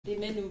Det er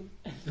med nu.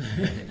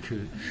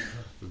 Cool.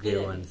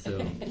 Okay, one.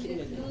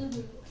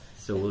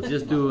 So we'll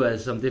just do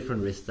some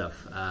different wrist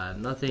stuff.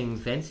 Nothing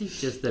fancy,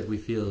 just that we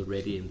feel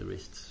ready in the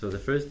wrists. So the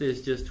first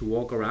is just to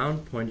walk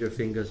around, point your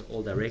fingers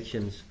all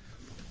directions.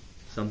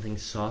 Something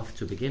soft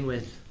to begin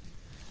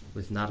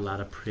with not a lot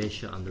of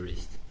pressure on the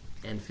wrist.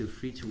 And feel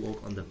free to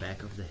walk on the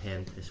back of the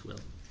hand as well.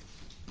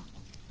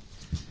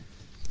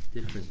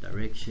 Different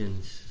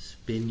directions,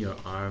 spin your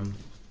arm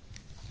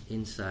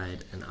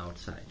inside and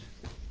outside.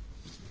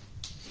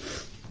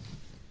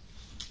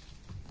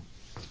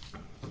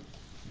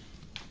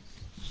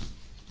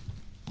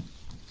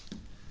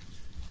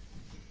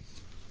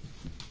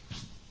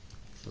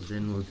 So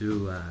then we'll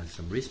do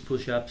some wrist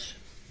push-ups.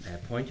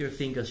 Point your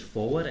fingers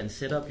forward and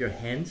set up your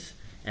hands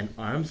and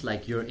arms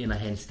like you're in a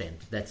handstand,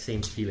 that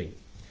same feeling.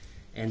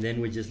 And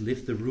then we just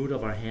lift the root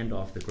of our hand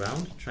off the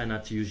ground. Try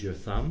not to use your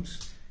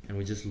thumbs, and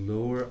we just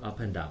lower up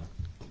and down.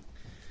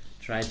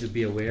 Try to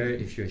be aware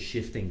if you're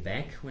shifting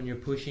back when you're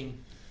pushing.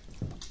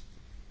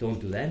 Don't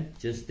do that,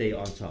 just stay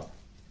on top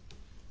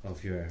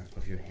of your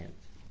hand.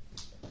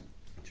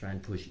 Try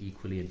and push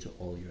equally into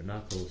all your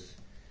knuckles,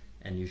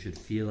 and you should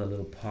feel a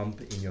little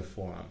pump in your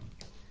forearm.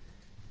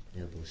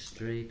 Elbow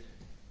straight.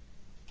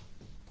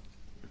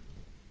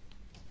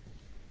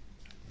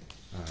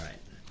 Alright,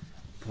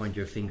 point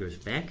your fingers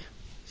back,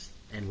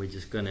 and we're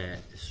just gonna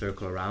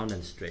circle around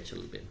and stretch a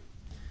little bit.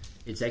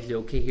 It's actually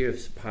okay here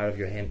if part of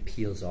your hand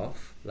peels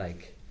off,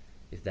 like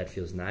if that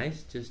feels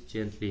nice, just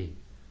gently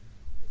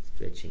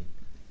stretching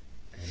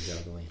and the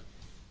other way.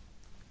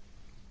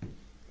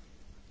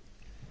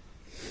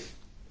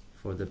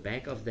 For the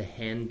back of the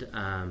hand,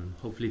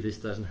 hopefully this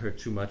doesn't hurt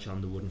too much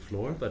on the wooden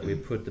floor, but we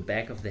put the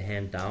back of the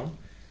hand down,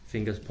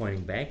 fingers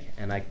pointing back,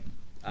 and I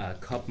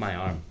cup my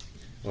arm,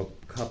 or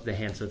cup the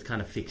hand so it's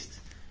kind of fixed.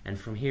 And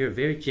from here,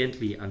 very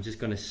gently, I'm just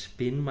going to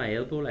spin my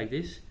elbow like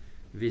this,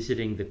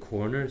 visiting the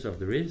corners of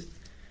the wrist,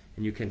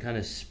 and you can kind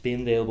of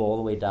spin the elbow all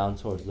the way down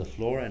towards the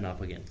floor and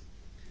up again.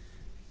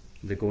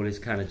 The goal is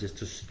kind of just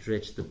to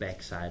stretch the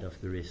back side of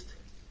the wrist.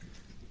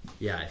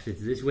 Yeah, if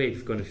it's this way,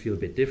 it's going to feel a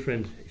bit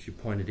different. If you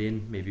point it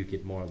in, maybe you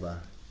get more of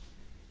a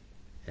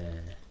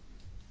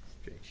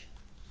stretch.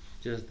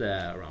 Just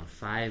around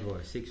 5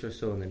 or 6 or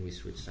so, and then we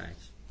switch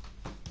sides.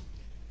 A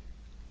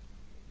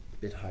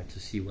bit hard to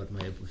see what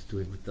my elbow is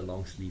doing with the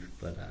long sleeve,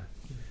 but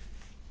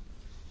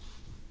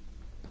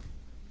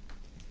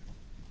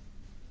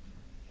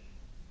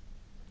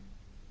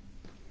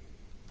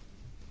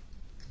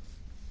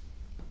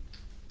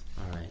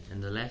alright,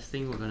 and the last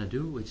thing we're going to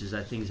do, which is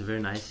I think is a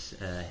very nice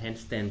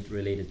handstand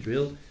related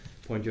drill.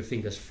 Point your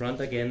fingers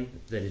front again,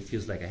 that it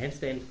feels like a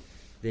handstand.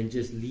 Then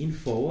just lean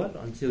forward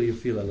until you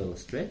feel a little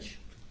stretch.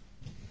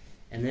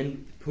 And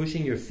then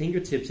pushing your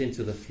fingertips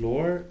into the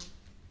floor,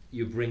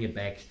 you bring it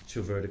back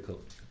to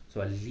vertical. So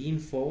I lean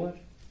forward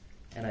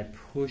and I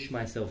push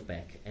myself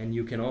back. And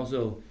you can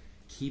also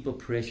keep a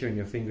pressure in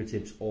your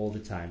fingertips all the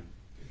time.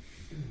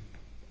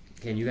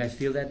 Can you guys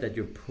feel that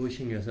you're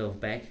pushing yourself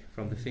back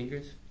from the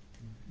fingers?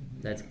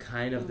 That's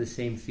kind of the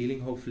same feeling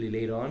hopefully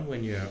later on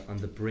when you're on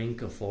the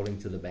brink of falling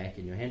to the back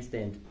in your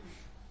handstand.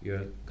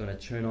 You're gonna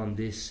turn on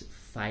this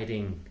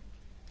fighting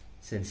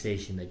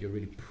sensation that you're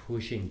really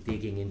pushing,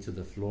 digging into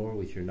the floor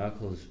with your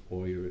knuckles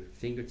or your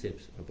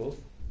fingertips or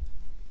both.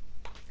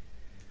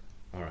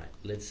 Alright,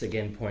 let's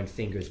again point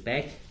fingers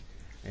back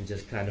and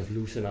just kind of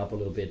loosen up a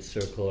little bit,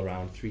 circle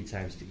around 3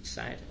 times to each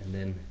side, and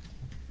then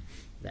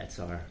that's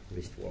our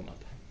wrist warm-up.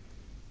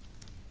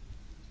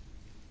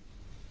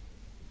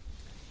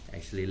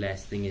 Actually,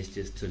 last thing is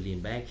just to lean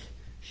back,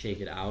 shake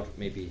it out,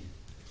 maybe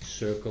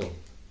circle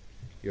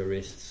your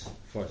wrists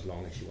for as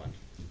long as you want.